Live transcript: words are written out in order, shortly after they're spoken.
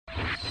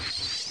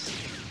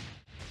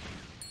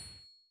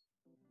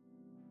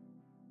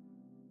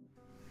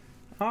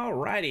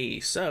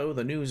Alrighty, so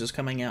the news is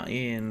coming out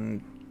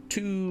in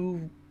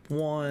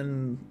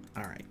 2-1.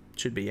 Alright,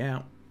 should be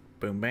out.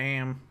 Boom,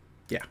 bam.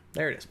 Yeah,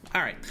 there it is.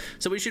 Alright,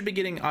 so we should be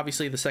getting,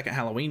 obviously, the second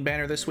Halloween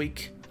banner this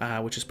week,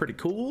 which is pretty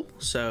cool.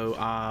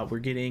 So we're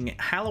getting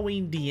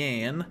Halloween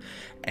Deanne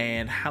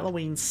and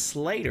Halloween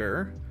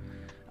Slater.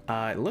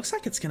 It looks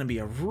like it's going to be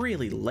a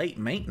really late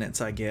maintenance,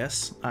 I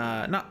guess.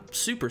 Not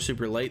super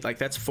late. Like,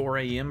 that's 4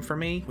 a.m. for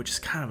me, which is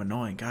kind of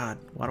annoying. God,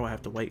 why do I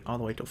have to wait all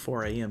the way till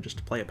 4 a.m. just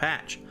to play a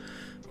patch?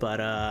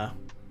 But,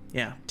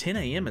 yeah, 10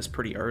 a.m. is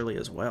pretty early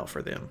as well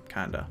for them,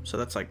 kind of. So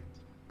that's like,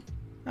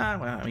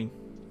 well, I mean,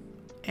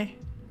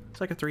 it's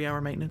like a 3-hour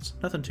maintenance.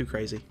 Nothing too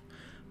crazy.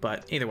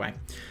 But either way,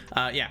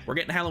 yeah, we're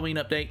getting a Halloween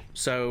update.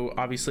 So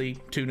obviously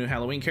 2 new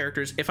Halloween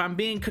characters. If I'm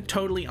being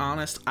totally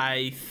honest,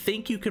 I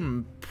think you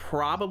can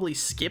probably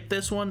skip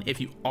this one if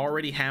you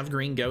already have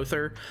Green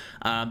Gother.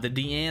 The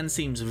Deanne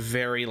seems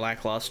very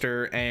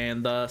lackluster,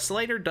 and the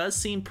Slater does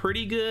seem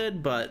pretty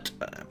good, but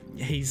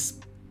he's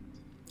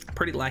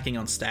pretty lacking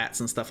on stats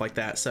and stuff like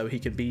that. So he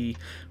could be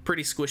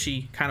pretty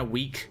squishy, kind of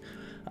weak,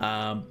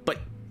 but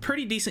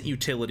pretty decent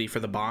utility for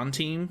the Bond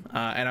team,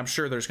 and I'm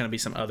sure there's going to be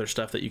some other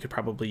stuff that you could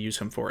probably use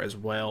him for as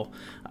well.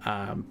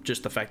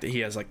 Just the fact that he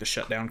has like the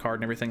shutdown card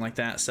and everything like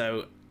that.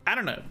 So I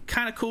don't know,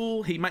 kind of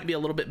cool. He might be a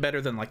little bit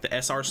better than like the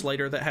SR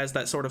Slater that has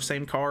that sort of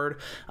same card.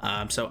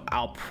 So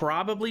I'll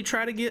probably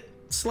try to get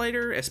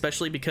Slater,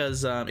 especially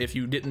because if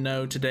you didn't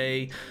know,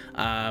 today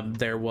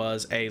there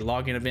was a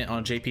login event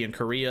on JP in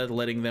Korea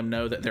letting them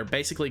know that they're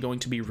basically going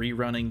to be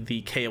rerunning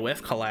the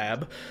KOF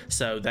collab.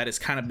 So that is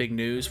kind of big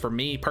news for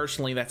me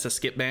personally. That's a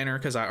skip banner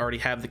because I already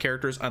have the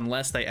characters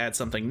unless they add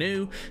something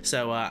new.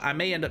 So I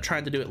may end up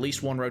trying to do at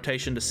least one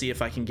rotation to see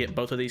if I can get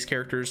both of these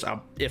characters.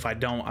 If I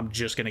don't, I'm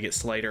just gonna get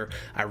Slater.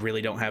 I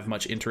really don't have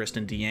much interest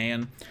in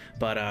Deanne,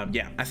 but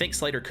yeah, I think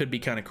Slater could be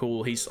kind of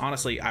cool. He's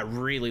honestly, I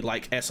really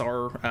like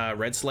SR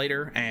Red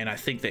Slater, and I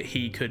think that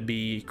he could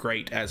be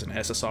great as an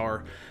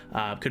SSR.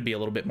 Could be a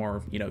little bit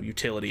more, you know,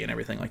 utility and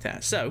everything like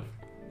that. So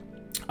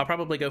I'll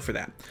probably go for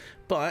that.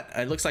 But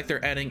it looks like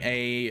they're adding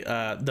a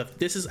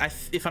this is,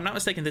 if I'm not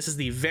mistaken, this is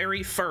the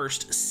very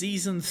first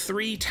season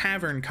 3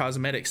 tavern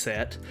cosmetic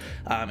set,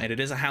 and it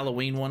is a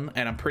Halloween one,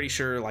 and I'm pretty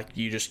sure like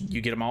you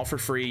get them all for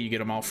free. You get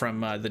them all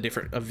from the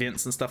different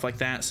events and stuff like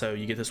that. So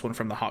you get this one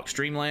from the Hawk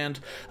Streamland,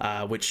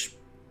 which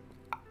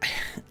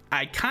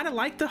I kind of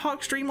like the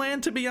Hawk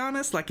Streamland, to be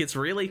honest. Like, it's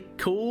really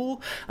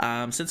cool.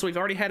 Since we've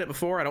already had it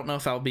before, I don't know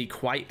if I'll be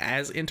quite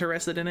as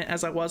interested in it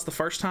as I was the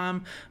first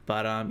time.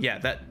 But yeah,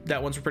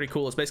 that one's pretty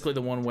cool. It's basically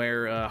the one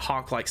where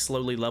Hawk like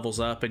slowly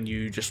levels up, and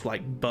you just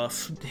like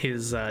buff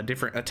his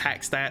different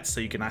attack stats.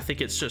 So you can, I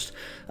think it's just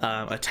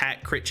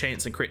attack, crit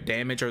chance, and crit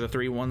damage are the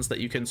 3 ones that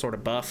you can sort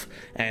of buff,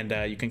 and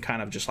you can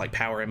kind of just like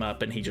power him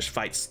up, and he just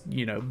fights,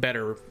 you know,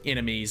 better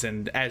enemies.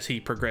 And as he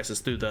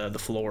progresses through the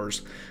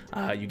floors,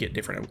 you get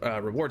different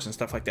rewards and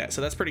stuff like that.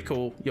 So that's pretty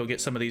cool. You'll get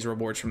some of these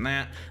rewards from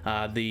that.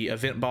 The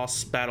event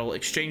boss battle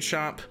exchange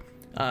shop,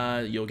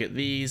 you'll get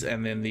these,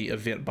 and then the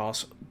event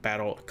boss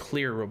battle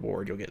clear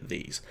reward, you'll get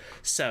these.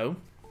 So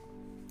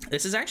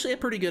this is actually a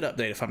pretty good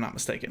update, if I'm not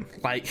mistaken.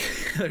 Like,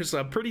 there's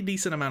a pretty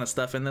decent amount of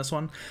stuff in this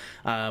one.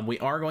 We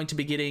are going to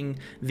be getting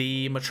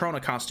the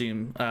Matrona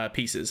costume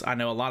pieces. I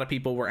know a lot of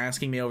people were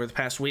asking me over the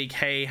past week,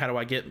 hey, how do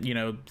I get, you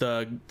know,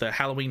 the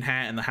Halloween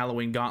hat and the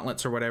Halloween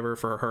gauntlets or whatever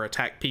for her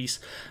attack piece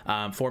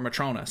for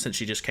Matrona, since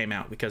she just came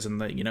out? Because in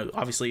the, you know,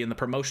 obviously in the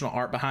promotional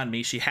art behind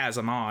me, she has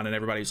them on, and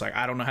everybody's like,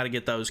 I don't know how to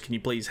get those. Can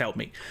you please help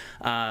me?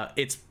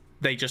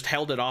 They just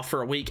held it off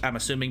for a week, I'm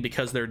assuming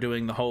because they're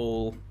doing the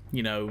whole,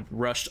 you know,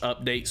 rushed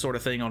update sort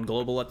of thing on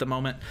global at the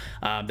moment.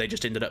 They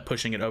just ended up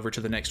pushing it over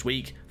to the next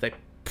week. They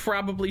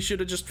probably should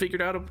have just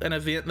figured out an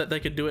event that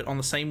they could do it on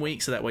the same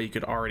week, so that way you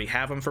could already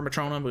have them for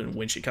Matrona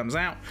when she comes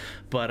out.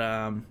 But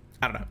I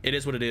don't know, it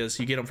is what it is.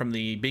 You get them from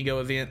the bingo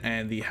event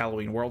and the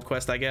Halloween World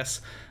Quest, I guess.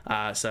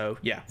 So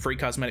yeah, free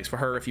cosmetics for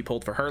her if you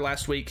pulled for her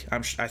last week. I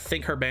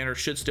think her banner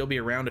should still be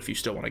around if you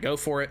still want to go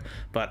for it,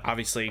 but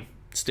obviously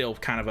still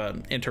kind of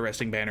an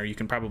interesting banner. You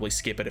can probably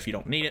skip it if you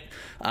don't need it.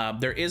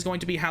 There is going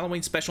to be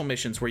Halloween special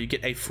missions where you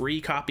get a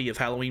free copy of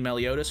Halloween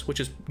Meliodas,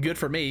 which is good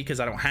for me because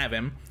I don't have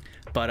him,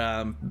 but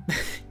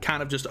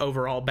kind of just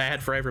overall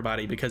bad for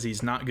everybody because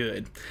he's not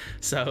good.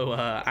 So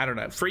I don't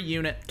know, free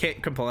unit,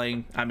 can't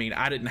complain. I mean,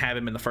 I didn't have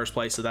him in the first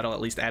place, so that'll at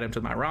least add him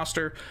to my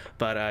roster,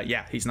 but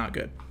yeah, he's not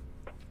good.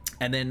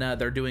 And then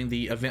they're doing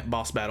the event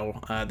boss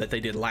battle that they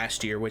did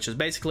last year, which is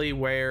basically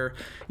where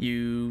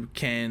you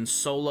can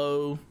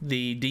solo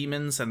the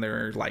demons, and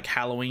they're like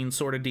Halloween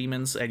sort of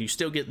demons, and you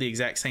still get the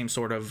exact same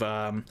sort of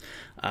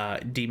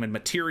demon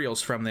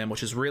materials from them,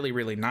 which is really,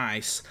 really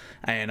nice.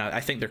 And I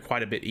think they're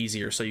quite a bit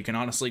easier, so you can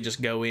honestly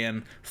just go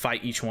in,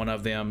 fight each one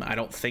of them. I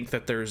don't think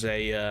that there's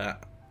a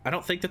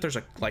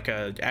like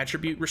a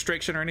attribute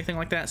restriction or anything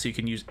like that, so you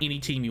can use any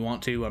team you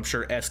want to. I'm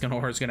sure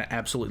Escanor is going to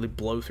absolutely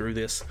blow through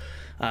this.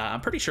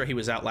 I'm pretty sure he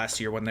was out last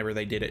year whenever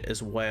they did it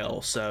as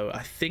well, so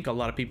I think a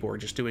lot of people were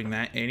just doing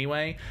that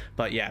anyway.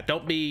 But yeah,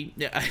 don't be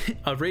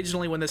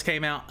originally when this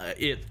came out,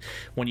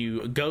 when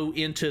you go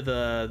into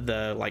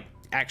the like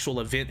actual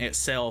event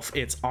itself,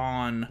 it's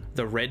on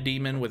the red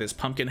demon with his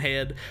pumpkin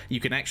head. You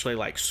can actually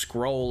like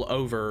scroll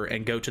over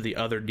and go to the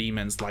other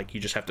demons. Like you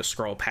just have to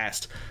scroll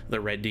past the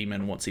red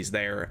demon once he's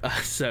there.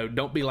 So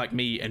don't be like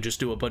me and just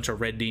do a bunch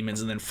of red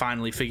demons and then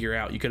finally figure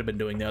out you could have been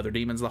doing the other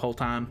demons the whole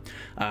time.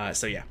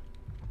 So yeah,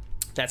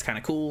 that's kind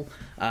of cool.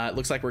 It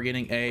looks like we're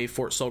getting a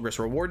Fort Solgris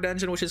reward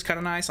dungeon, which is kind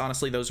of nice.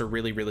 Honestly, those are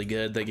really, really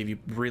good. They give you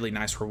really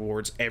nice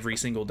rewards every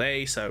single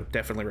day, so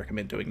definitely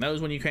recommend doing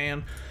those when you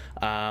can.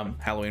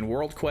 Halloween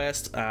World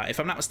Quest. If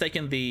I'm not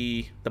mistaken,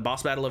 the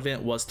boss battle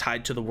event was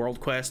tied to the World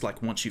Quest.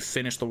 Like once you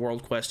finish the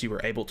World Quest, you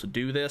were able to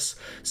do this.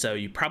 So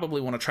you probably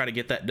want to try to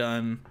get that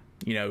done,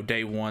 you know,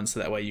 day one,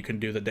 so that way you can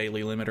do the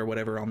daily limit or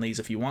whatever on these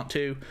if you want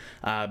to.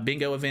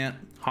 Bingo event,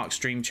 Hawk's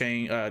Dream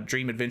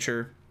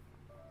Adventure.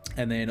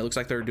 And then it looks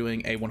like they're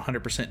doing a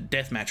 100%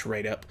 deathmatch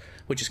rate up,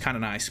 which is kind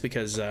of nice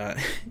because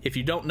if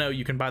you don't know,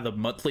 you can buy the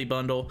monthly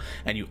bundle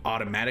and you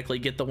automatically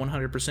get the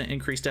 100%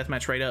 increased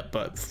deathmatch rate up.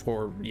 But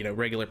for, you know,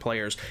 regular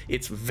players,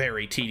 it's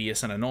very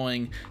tedious and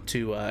annoying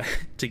to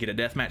get a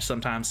deathmatch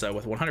sometimes. So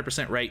with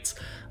 100% rates,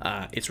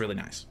 it's really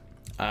nice.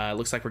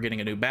 Looks like we're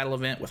getting a new battle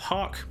event with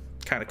Hawk.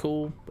 Kind of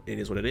cool. It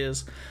is what it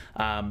is.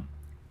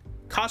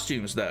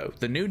 Costumes, though.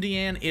 The new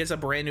Deanne is a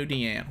brand new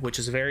Deanne, which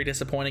is very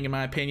disappointing in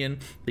my opinion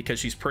because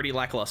she's pretty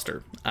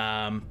lackluster.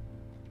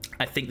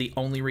 I think the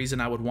only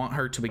reason I would want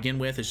her to begin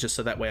with is just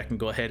so that way I can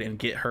go ahead and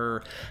get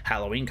her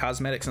Halloween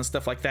cosmetics and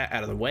stuff like that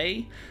out of the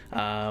way.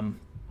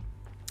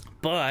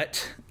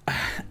 But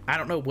I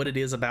don't know what it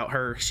is about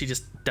her. She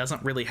just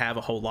doesn't really have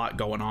a whole lot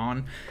going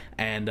on.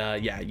 And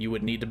yeah, you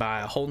would need to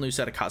buy a whole new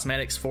set of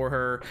cosmetics for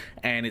her.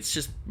 And it's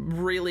just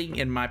really,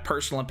 in my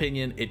personal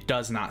opinion, it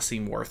does not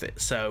seem worth it.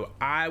 So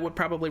I would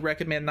probably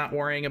recommend not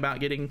worrying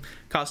about getting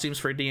costumes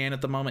for Deanne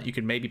at the moment. You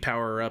can maybe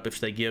power her up if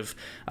they give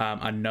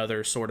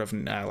another sort of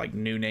like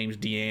new names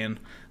Deanne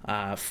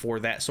for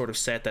that sort of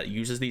set that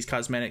uses these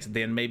cosmetics,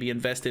 then maybe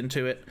invest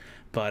into it.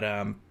 But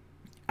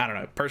I don't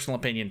know, personal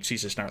opinion,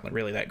 she's just not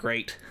really that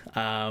great.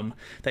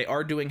 They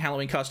are doing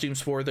Halloween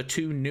costumes for the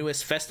two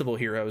newest festival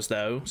heroes,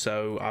 though.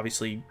 So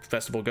obviously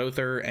Festival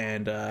Gother,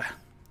 and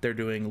they're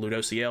doing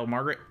Ludociel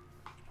Margaret.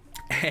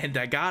 And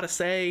I gotta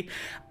say,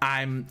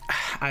 I'm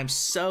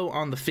so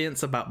on the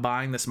fence about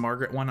buying this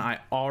Margaret one. I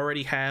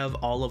already have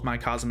all of my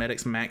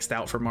cosmetics maxed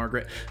out for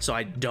Margaret, so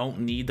I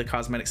don't need the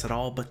cosmetics at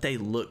all, but they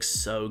look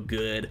so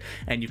good,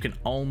 and you can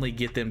only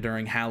get them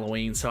during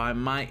Halloween, so I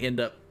might end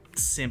up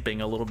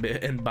simping a little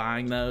bit and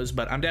buying those.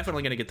 But I'm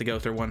definitely going to get the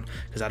Gother one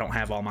because I don't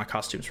have all my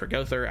costumes for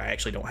Gother. I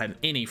actually don't have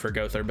any for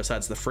Gother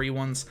besides the free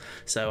ones,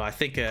 so I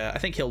think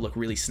he'll look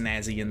really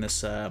snazzy in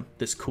this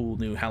this cool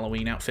new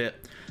Halloween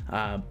outfit.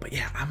 But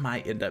yeah, I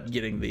might end up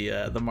getting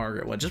the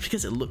Margaret one just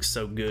because it looks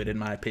so good in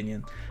my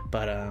opinion.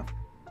 But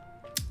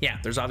yeah,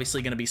 there's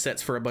obviously going to be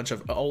sets for a bunch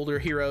of older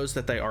heroes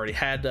that they already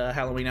had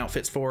Halloween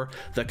outfits for.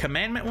 The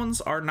Commandment ones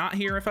are not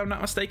here if I'm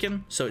not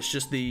mistaken, so it's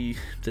just the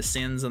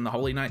Sins and the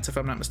Holy Knights if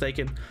I'm not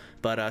mistaken.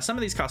 But some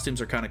of these costumes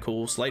are kind of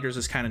cool. Slater's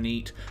is kind of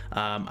neat.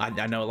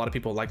 I know a lot of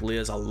people like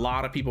Liz. A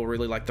lot of people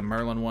really like the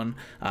Merlin one.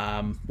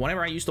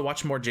 Whenever I used to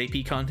watch more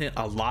JP content,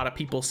 a lot of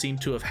people seem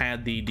to have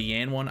had the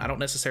Deanne one. I don't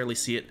necessarily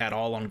see it at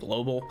all on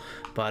Global,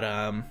 but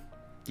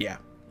yeah,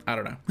 I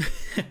don't know.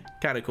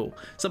 Kind of cool.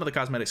 Some of the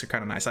cosmetics are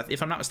kind of nice.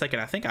 If I'm not mistaken,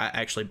 I think I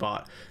actually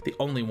bought, the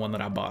only one that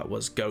I bought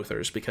was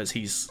Gother's because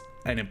he's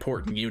an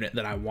important unit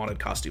that I wanted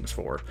costumes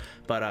for.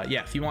 But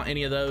yeah, if you want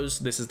any of those,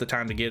 this is the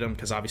time to get them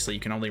because obviously you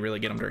can only really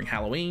get them during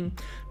Halloween.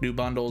 New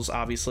bundles,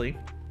 obviously.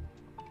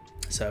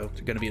 So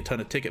there's going to be a ton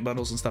of ticket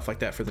bundles and stuff like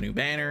that for the new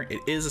banner. It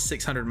is a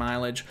 600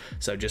 mileage,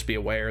 so just be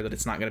aware that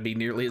it's not going to be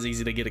nearly as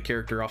easy to get a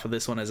character off of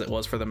this one as it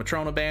was for the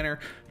Matrona banner.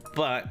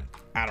 But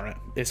I don't know,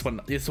 this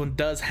one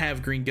does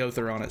have Green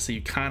Gother on it, so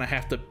you kind of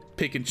have to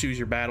pick and choose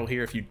your battle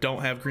here. If you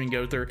don't have Green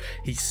Gother,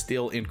 he's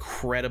still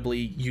incredibly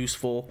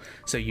useful,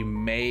 so you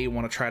may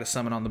want to try to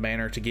summon on the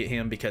banner to get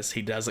him because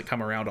he doesn't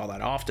come around all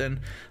that often.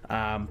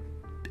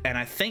 And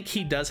I think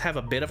he does have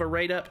a bit of a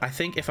rate up. I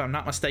think, if I'm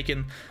not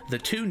mistaken, the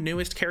two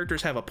newest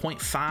characters have a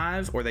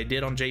 0.5, or they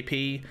did on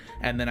JP,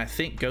 and then I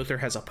think Gother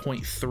has a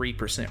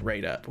 0.3%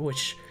 rate up,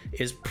 which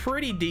is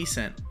pretty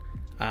decent.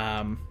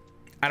 I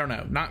don't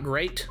know, not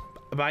great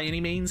by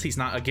any means. He's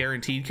not a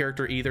guaranteed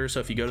character either, so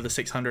if you go to the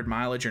 600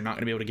 mileage, you're not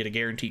going to be able to get a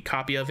guaranteed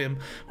copy of him,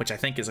 which I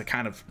think is a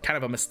kind of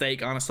a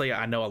mistake, honestly.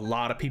 I know a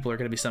lot of people are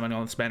going to be summoning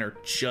on this banner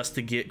just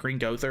to get Green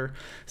Gother,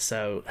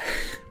 so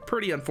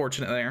pretty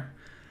unfortunate there.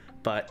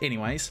 But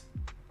anyways,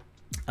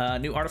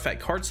 new artifact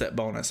card set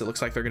bonus. It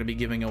looks like they're going to be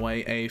giving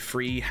away a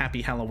free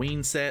Happy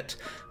Halloween set,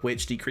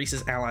 which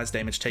decreases allies'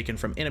 damage taken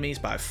from enemies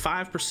by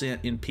 5%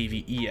 in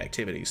PvE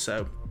activities.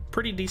 So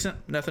pretty decent,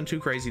 nothing too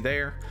crazy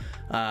there.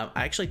 I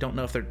actually don't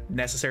know if they're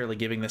necessarily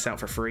giving this out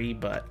for free,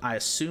 but I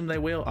assume they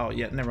will. Oh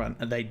yeah, never mind.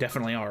 They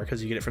definitely are,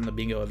 because you get it from the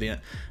bingo event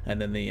and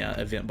then the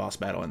event boss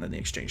battle and then the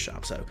exchange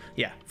shop. So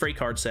yeah, free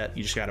card set.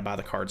 You just got to buy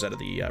the cards out of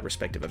the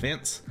respective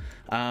events.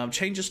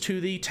 Changes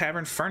to the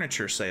tavern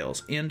furniture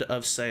sales. End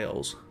of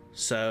sales.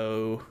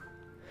 So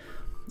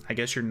I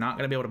guess you're not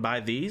going to be able to buy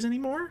these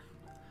anymore.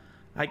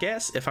 I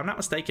guess. If I'm not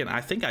mistaken,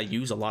 I think I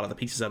use a lot of the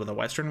pieces out of the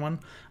Western one.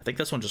 I think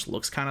this one just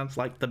looks kind of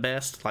like the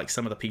best. Like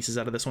some of the pieces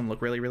out of this one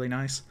look really, really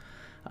nice.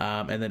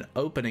 And then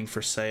opening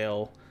for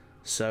sale.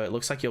 So it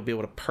looks like you'll be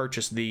able to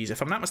purchase these.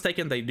 If I'm not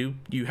mistaken,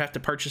 you have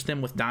to purchase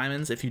them with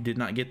diamonds if you did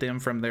not get them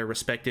from their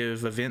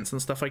respective events and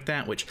stuff like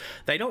that, which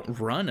they don't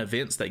run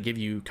events that give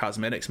you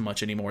cosmetics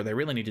much anymore. They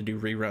really need to do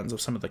reruns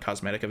of some of the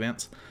cosmetic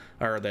events,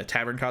 or the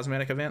tavern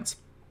cosmetic events.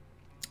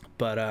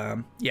 But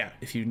yeah,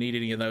 if you need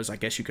any of those, I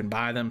guess you can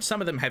buy them.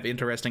 Some of them have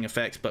interesting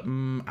effects, but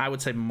I would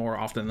say more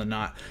often than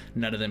not,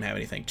 none of them have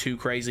anything too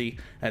crazy.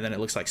 And then it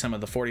looks like some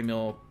of the 40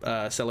 mil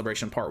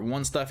celebration part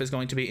 1 stuff is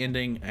going to be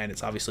ending, and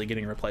it's obviously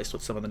getting replaced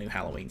with some of the new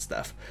Halloween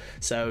stuff.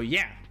 So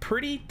yeah,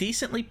 pretty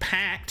decently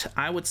packed,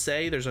 I would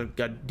say. There's a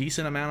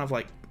decent amount of,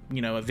 like,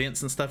 you know,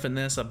 events and stuff in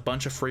this, a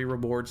bunch of free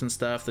rewards and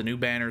stuff. The new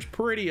banner's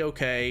pretty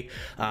okay.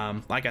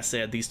 Like I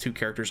said, these 2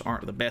 characters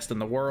aren't the best in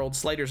the world.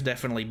 Slater's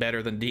definitely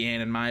better than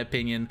Deanne in my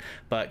opinion,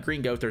 but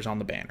Green Gother's on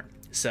the banner.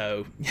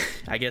 So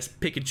I guess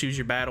pick and choose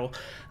your battle.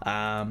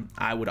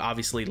 I would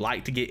obviously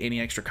like to get any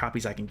extra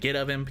copies I can get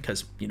of him,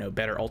 because, you know,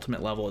 better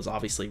ultimate level is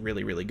obviously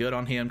really, really good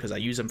on him, because I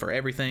use him for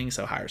everything,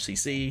 so higher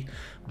CC.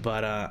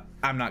 But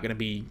I'm not going to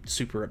be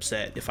super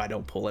upset if I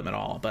don't pull him at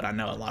all, but I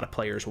know a lot of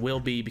players will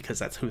be, because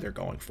that's who they're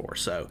going for.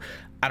 So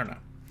I don't know.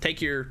 Take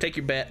your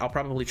bet. I'll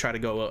probably try to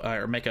go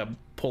or make a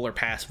pull or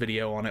pass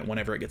video on it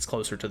whenever it gets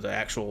closer to the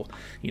actual,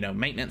 you know,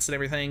 maintenance and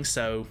everything.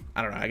 So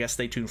I don't know, I guess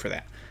stay tuned for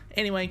that.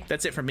 Anyway,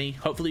 that's it from me.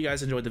 Hopefully you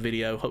guys enjoyed the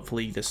video.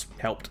 Hopefully this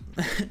helped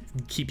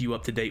keep you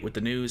up to date with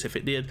the news. If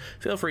it did,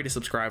 feel free to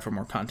subscribe for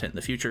more content in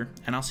the future,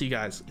 and I'll see you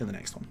guys in the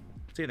next one.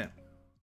 See you then.